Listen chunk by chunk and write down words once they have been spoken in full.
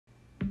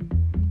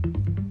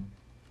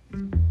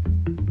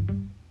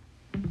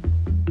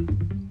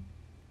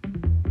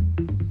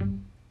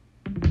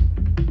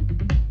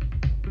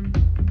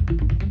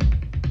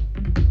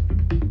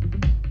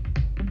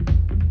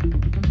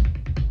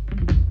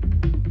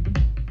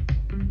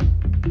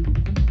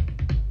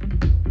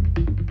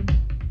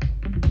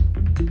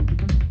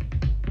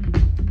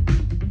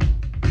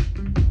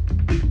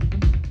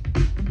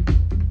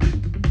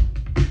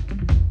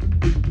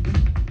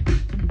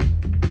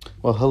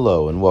Well,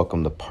 hello and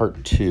welcome to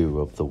part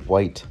 2 of the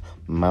White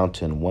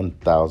Mountain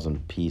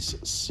 1000 piece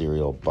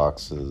cereal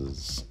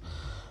boxes.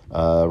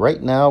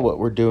 Right now what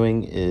we're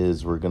doing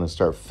is we're going to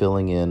start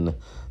filling in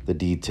the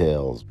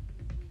details,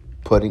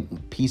 putting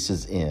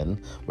pieces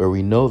in where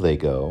we know they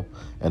go,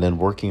 and then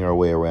working our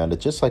way around it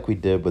just like we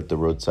did with the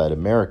Roadside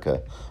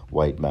America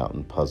White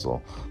Mountain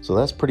puzzle. So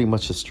that's pretty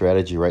much the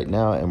strategy right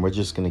now, and we're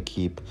just going to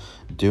keep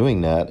doing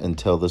that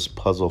until this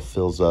puzzle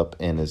fills up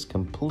and is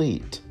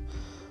complete.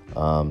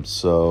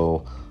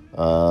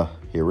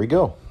 Here we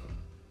go.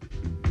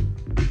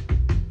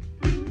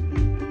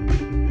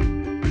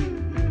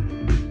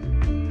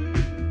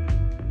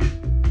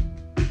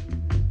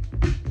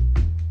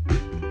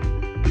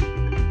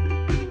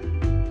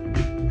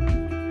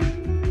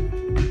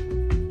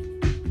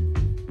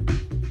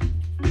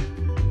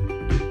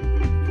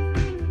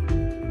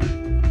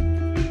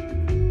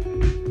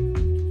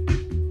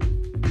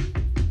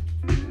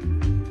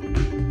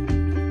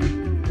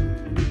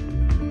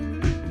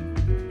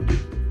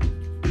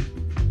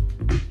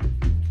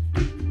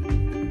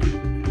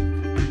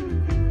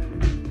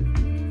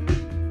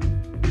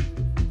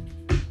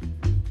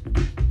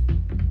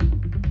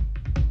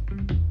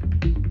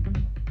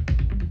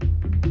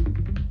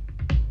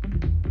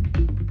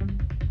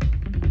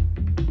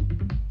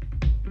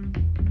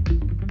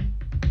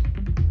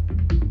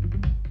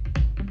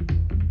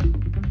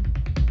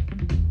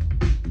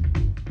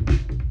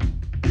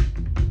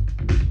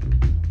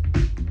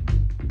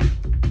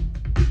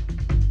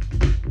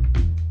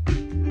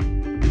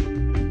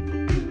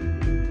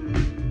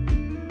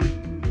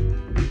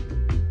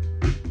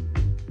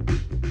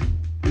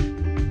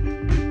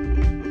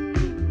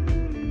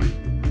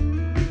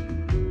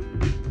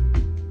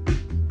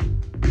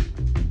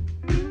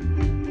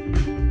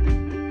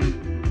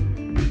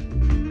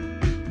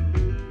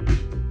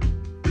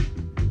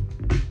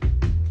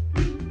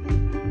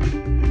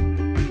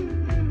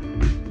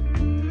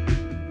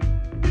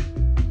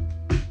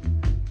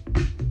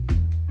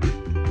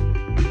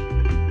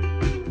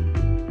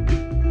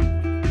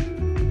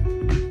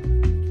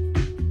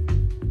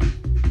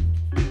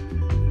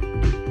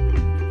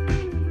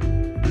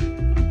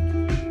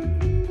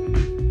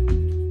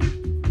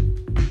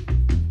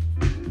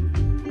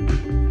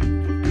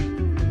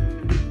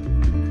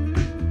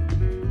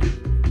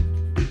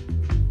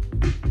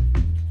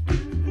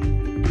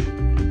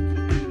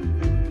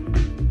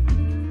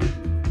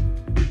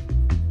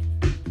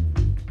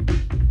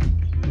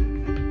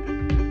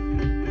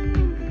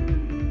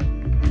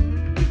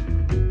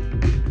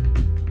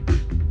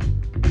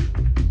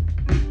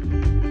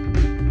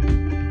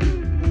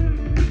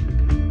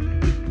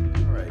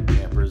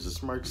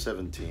 March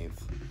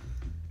 17th,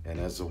 and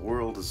as the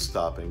world is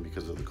stopping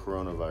because of the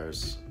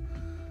coronavirus,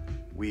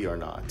 we are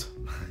not.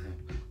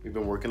 We've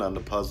been working on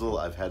the puzzle.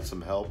 I've had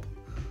some help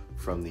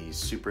from the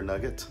Super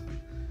Nugget,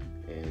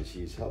 and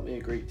she's helped me a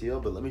great deal,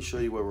 but let me show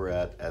you where we're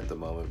at the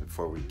moment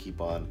before we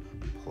keep on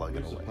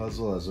plugging away. The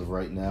puzzle as of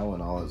right now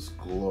in all its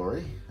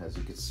glory. As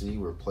you can see,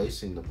 we're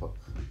placing the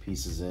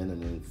pieces in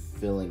and then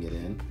filling it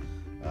in,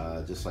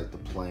 just like the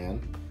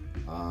plan,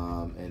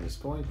 and it's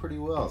going pretty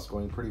well.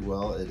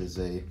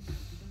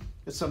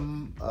 It's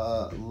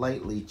a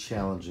lightly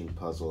challenging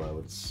puzzle, I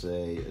would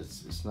say.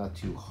 It's not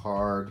too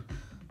hard.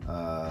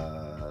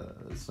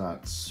 It's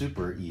not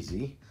super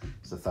easy.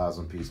 It's a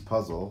 1,000-piece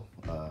puzzle,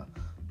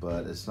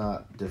 but it's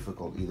not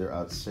difficult either.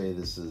 I'd say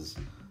this is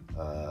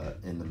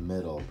in the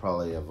middle,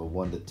 probably of a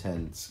 1 to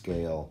 10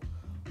 scale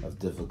of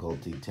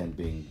difficulty. 10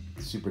 being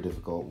super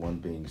difficult, 1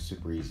 being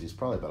super easy. It's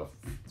probably about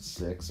a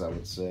 6, I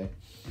would say.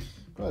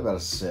 Probably about a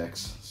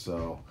 6.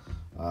 So.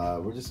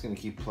 We're just going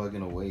to keep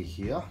plugging away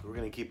here. We're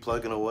going to keep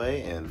plugging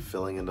away and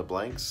filling in the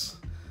blanks.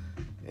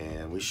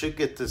 And we should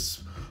get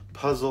this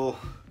puzzle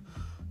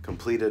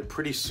completed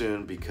pretty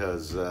soon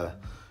because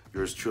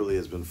yours truly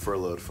has been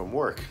furloughed from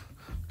work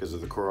because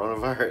of the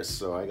coronavirus.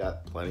 So I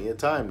got plenty of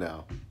time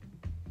now.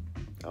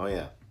 Oh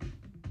yeah.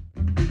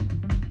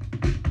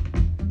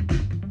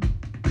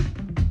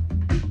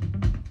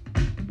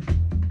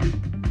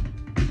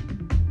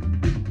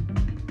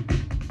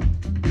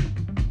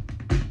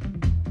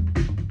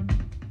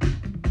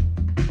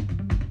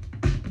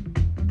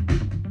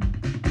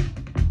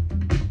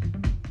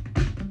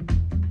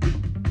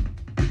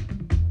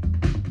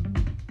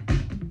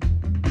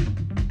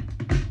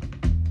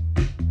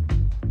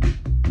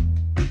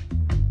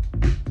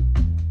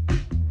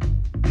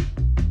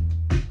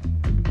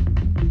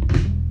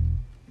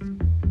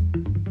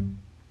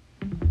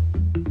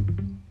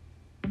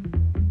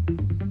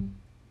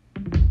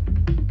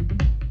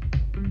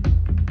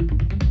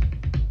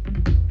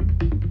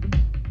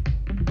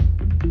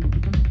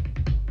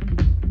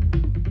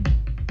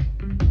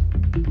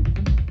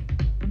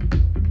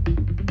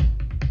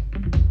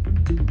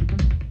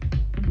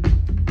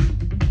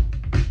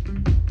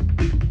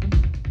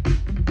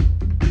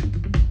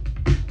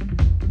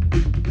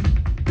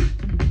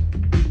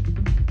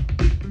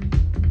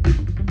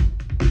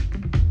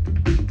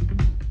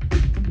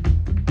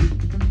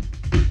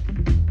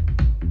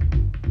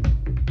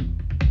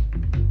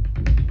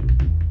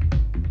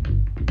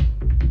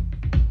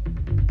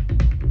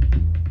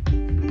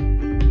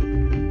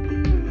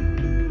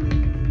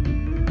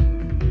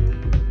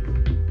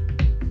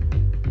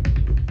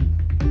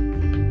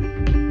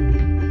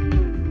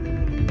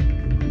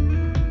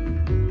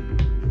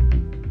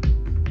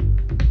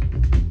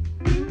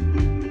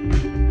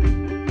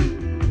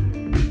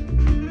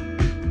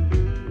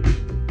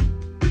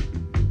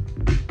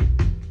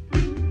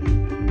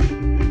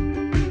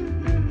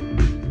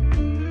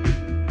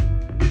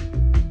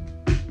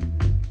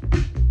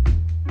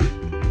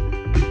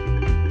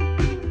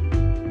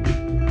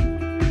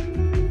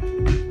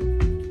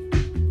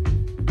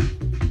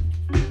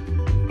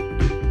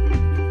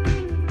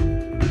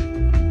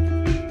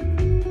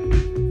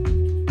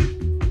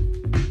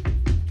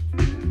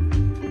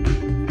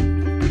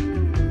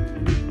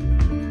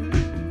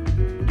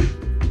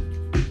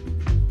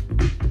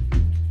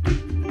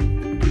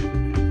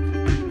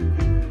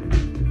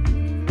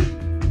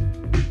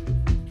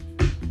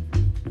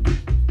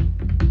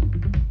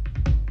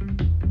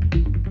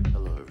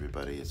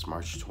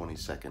 March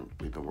 22nd.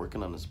 We've been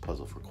working on this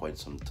puzzle for quite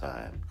some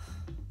time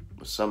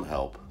with some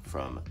help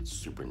from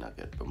Super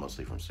Nugget, but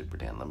mostly from Super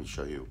Dan. Let me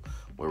show you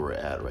where we're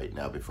at right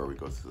now before we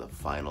go through the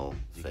final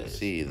phase. You can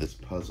see this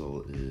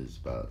puzzle is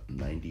about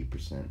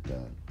 90%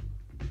 done.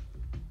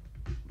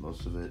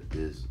 Most of it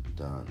is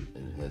done.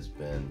 It has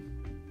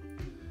been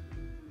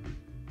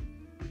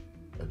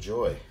a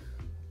joy.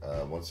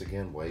 Once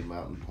again, White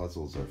Mountain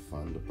puzzles are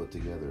fun to put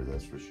together,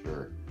 that's for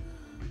sure.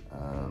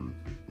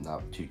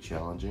 Not too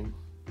challenging,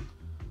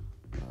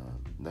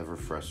 never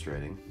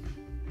frustrating,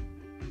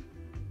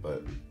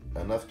 but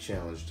enough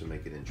challenge to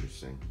make it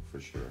interesting, for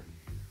sure.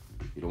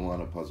 You don't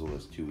want a puzzle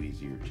that's too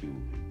easy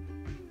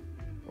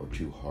or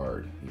too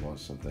hard. You want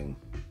something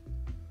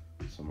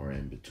somewhere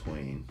in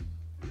between.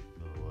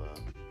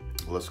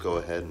 So, let's go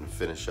ahead and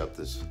finish up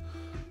this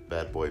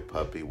bad boy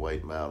puppy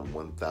White Mountain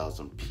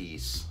 1,000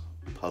 piece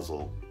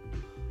puzzle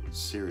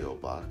cereal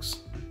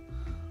box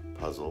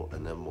puzzle,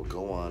 and then we'll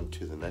go on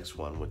to the next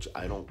one, which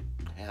I don't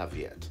have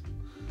yet.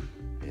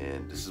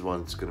 And this is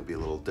one that's going to be a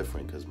little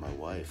different because my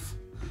wife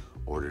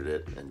ordered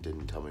it and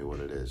didn't tell me what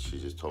it is. She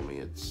just told me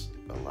it's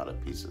a lot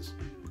of pieces.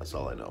 That's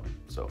all I know.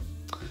 So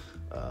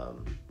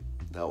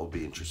that will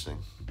be interesting.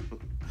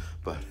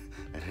 But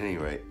at any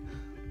rate,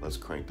 let's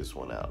crank this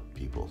one out,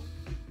 people.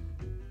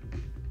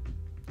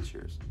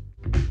 Cheers.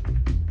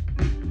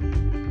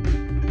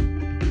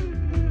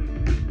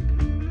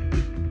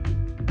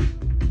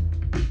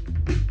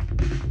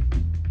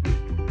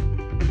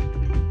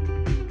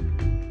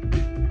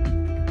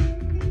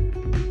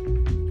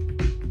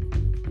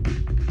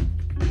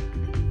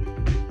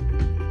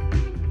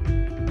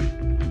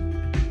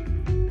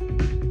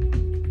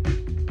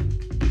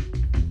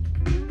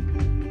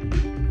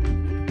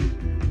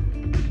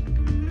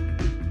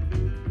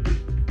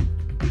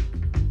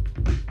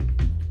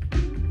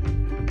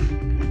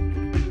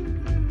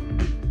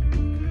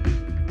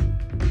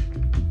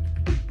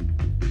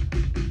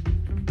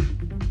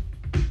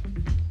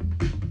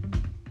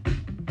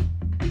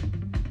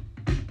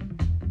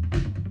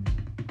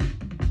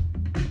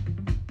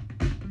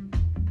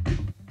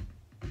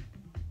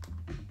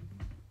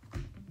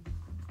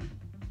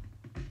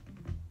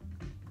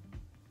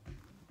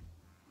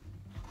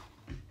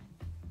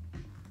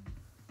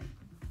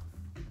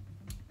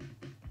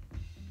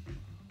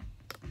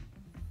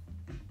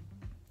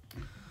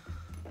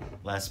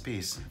 Last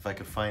piece, if I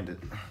could find it.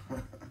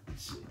 Let's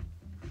see.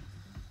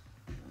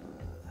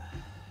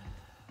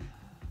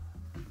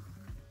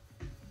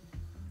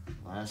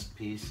 Last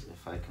piece,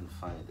 if I can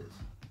find it.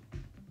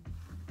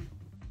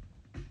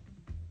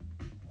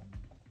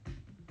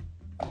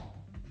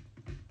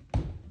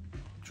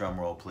 Drum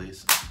roll,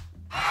 please.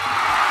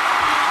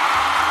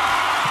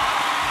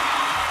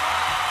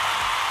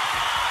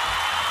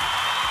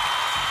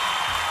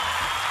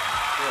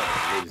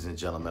 Well, ladies and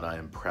gentlemen, I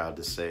am proud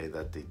to say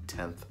that the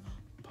 10th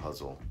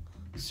puzzle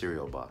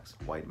cereal box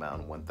White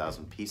Mountain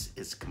 1,000 piece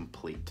is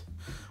complete.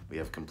 We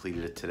have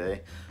completed it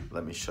today.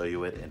 Let me show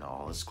you it in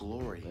all its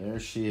glory. There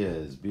she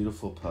is.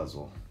 Beautiful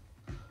puzzle.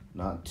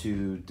 Not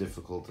too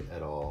difficult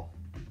at all.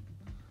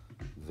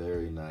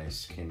 Very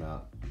nice. Came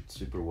out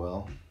super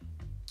well.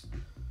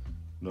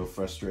 No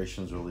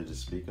frustrations really to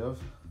speak of.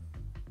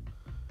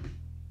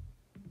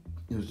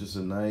 It was just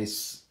a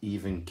nice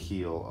even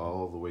keel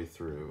all the way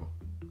through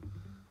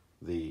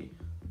the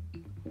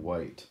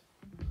White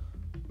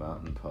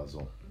Mountain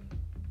puzzle.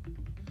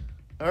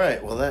 All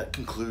right, well, that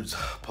concludes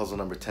puzzle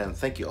number 10.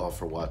 Thank you all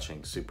for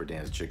watching Super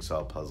Dan's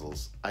Jigsaw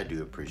Puzzles. I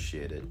do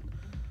appreciate it.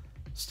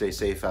 Stay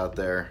safe out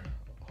there.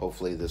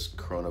 Hopefully this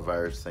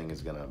coronavirus thing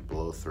is gonna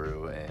blow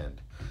through and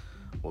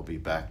we'll be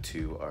back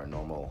to our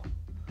normal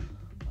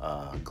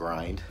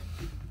grind.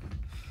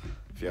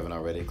 If you haven't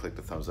already, click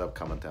the thumbs up,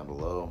 comment down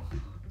below,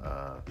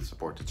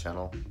 support the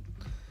channel.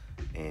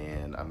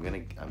 And I'm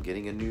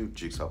getting a new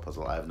jigsaw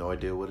puzzle. I have no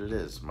idea what it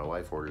is. My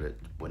wife ordered it,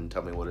 wouldn't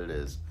tell me what it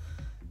is,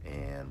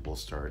 and we'll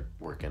start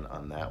working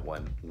on that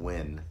one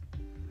when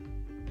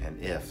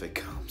and if it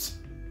comes.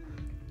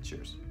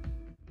 Cheers.